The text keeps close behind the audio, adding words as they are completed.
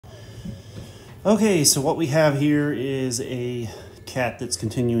Okay, so what we have here is a cat that's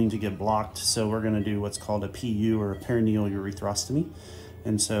continuing to get blocked. So we're going to do what's called a PU, or a perineal urethrostomy.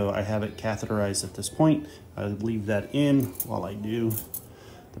 And so I have it catheterized at this point. I leave that in while I do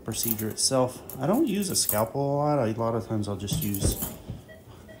the procedure itself. I don't use a scalpel a lot. A lot of times I'll just use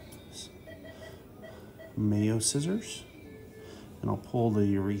Mayo scissors, and I'll pull the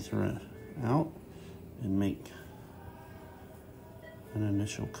urethra out and make an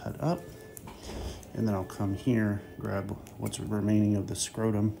initial cut up. And then I'll come here, grab what's remaining of the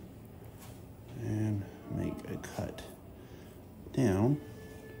scrotum, and make a cut down.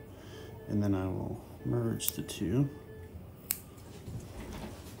 And then I will merge the two.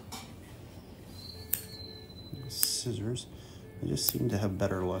 Scissors. I just seem to have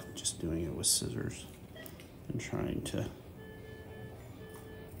better luck just doing it with scissors than trying to.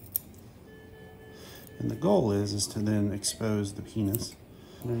 And the goal is to then expose the penis.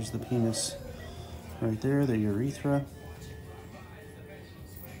 There's the penis right there, the urethra.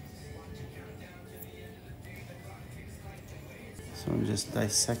 So I'm just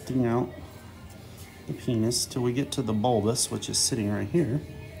dissecting out the penis till we get to the bulbus, which is sitting right here.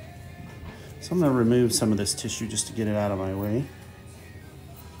 So I'm going to remove some of this tissue just to get it out of my way.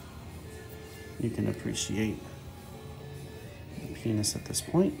 You can appreciate the penis at this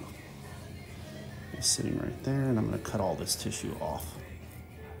point. It's sitting right there, and I'm going to cut all this tissue off.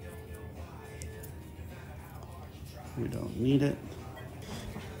 We don't need it.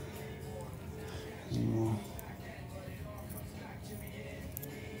 And we'll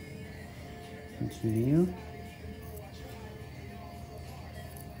continue.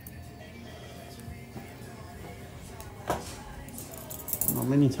 Now,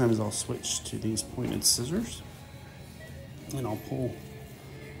 many times I'll switch to these pointed scissors, and I'll pull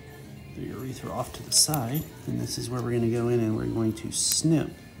the urethra off to the side, and this is where we're going to go in and we're going to snip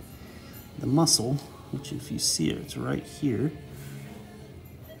the muscle, which, if you see it, it's right here.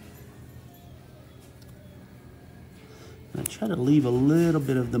 And I try to leave a little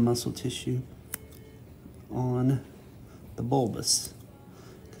bit of the muscle tissue on the bulbus,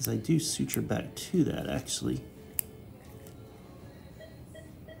 because I do suture back to that actually.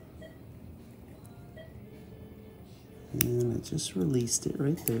 And I just released it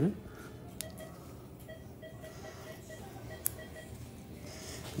right there.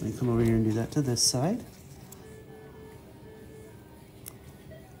 Let me come over here and do that to this side.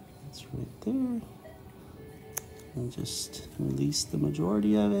 That's right there. And just release the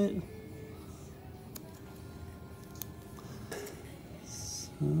majority of it.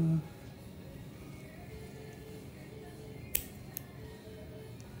 So,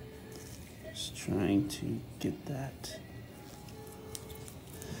 just trying to get that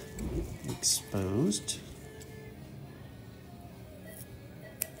exposed,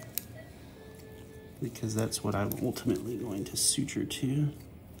 because that's what I'm ultimately going to suture to.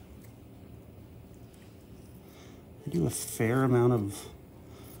 I do a fair amount of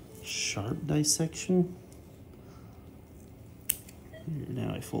sharp dissection. Here,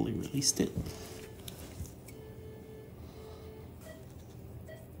 now I fully released it.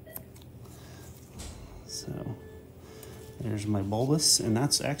 So there's my bulbus, and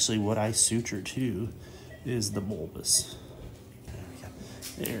that's actually what I suture to, is the bulbus. There we go.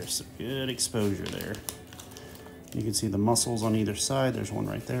 There's some good exposure there. You can see the muscles on either side. There's one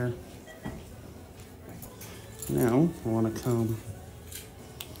right there. Now I want to come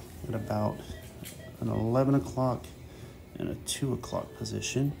at about an 11 o'clock and a 2 o'clock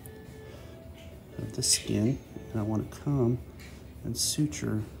position of the skin, and I want to come and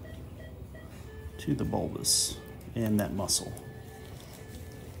suture to the bulbus and that muscle.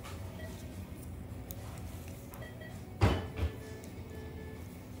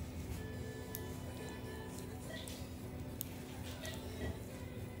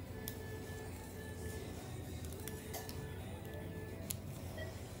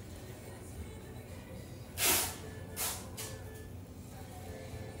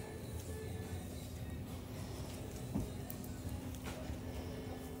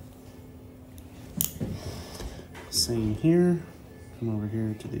 Same here. Come over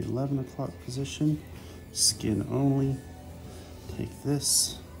here to the 11 o'clock position, skin only. Take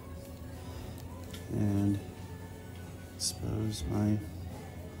this and expose my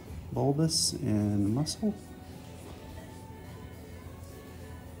bulbus and muscle.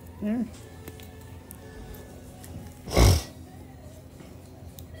 There.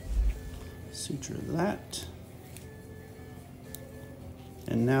 Suture that.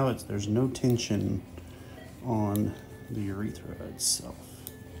 And now there's no tension on the urethra itself.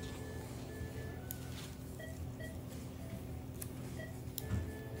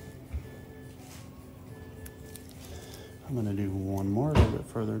 I'm going to do one more a little bit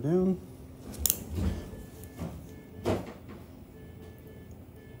further down.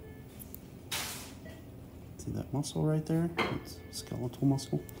 See that muscle right there? It's skeletal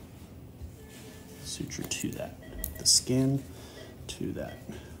muscle. Suture to that. The skin to that.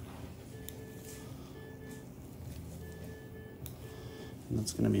 And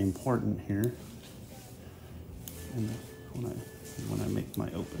that's going to be important here and when I make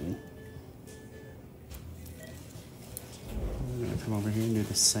my opening. I'm going to come over here and do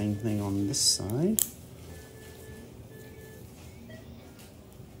the same thing on this side.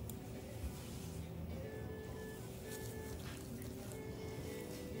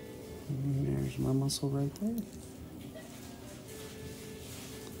 And there's my muscle right there.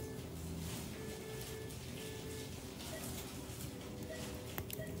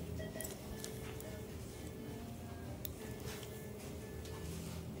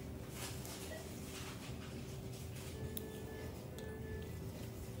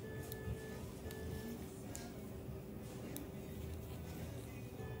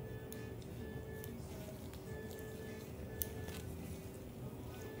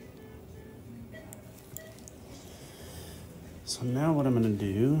 So now what I'm going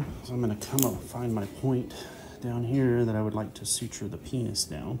to do is I'm going to come up and find my point down here that I would like to suture the penis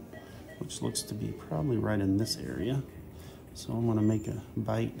down, which looks to be probably right in this area. So I'm going to make a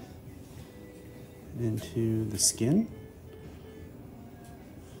bite into the skin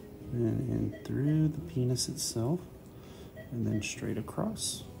and in through the penis itself and then straight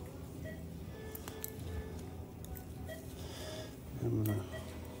across. I'm going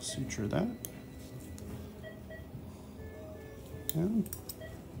to suture that down.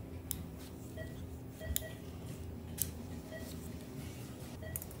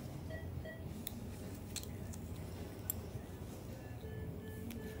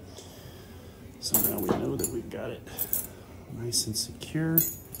 So now we know that we've got it nice and secure.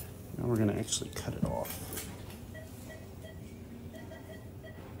 Now we're going to actually cut it off.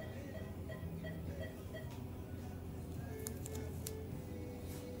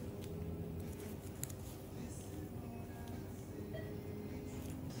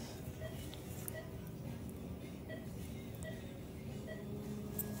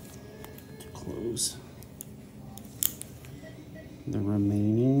 Close the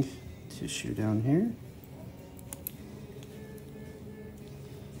remaining tissue down here.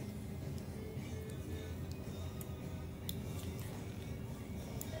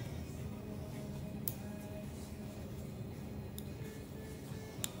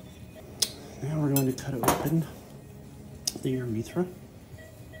 Now we're going to cut open the urethra,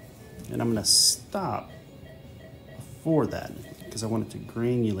 and I'm going to stop before that because I want it to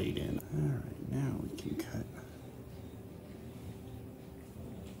granulate in. All right, now we can cut.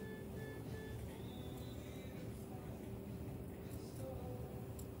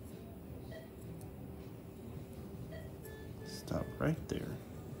 Stop right there.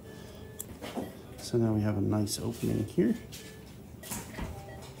 So now we have a nice opening here.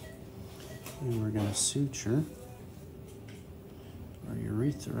 And we're going to suture our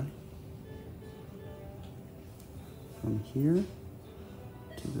urethra from here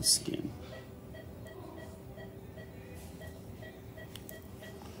to the skin.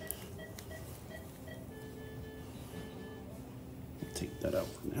 I'll take that out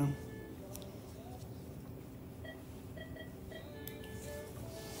for now.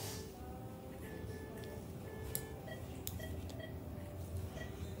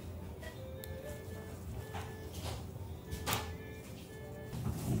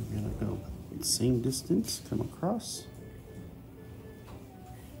 I'm going to go the same distance, come across.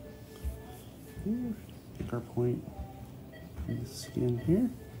 Here, pick our point in the skin here.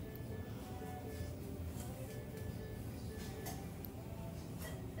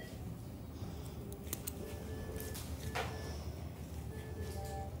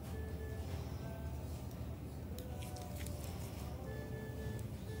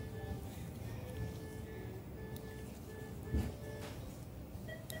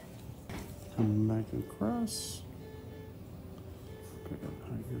 Come back across, pick up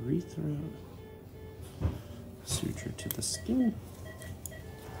our urethra, suture to the skin,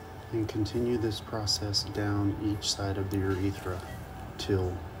 and continue this process down each side of the urethra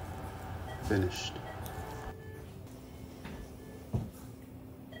till finished.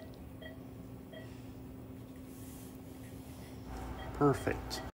 Perfect.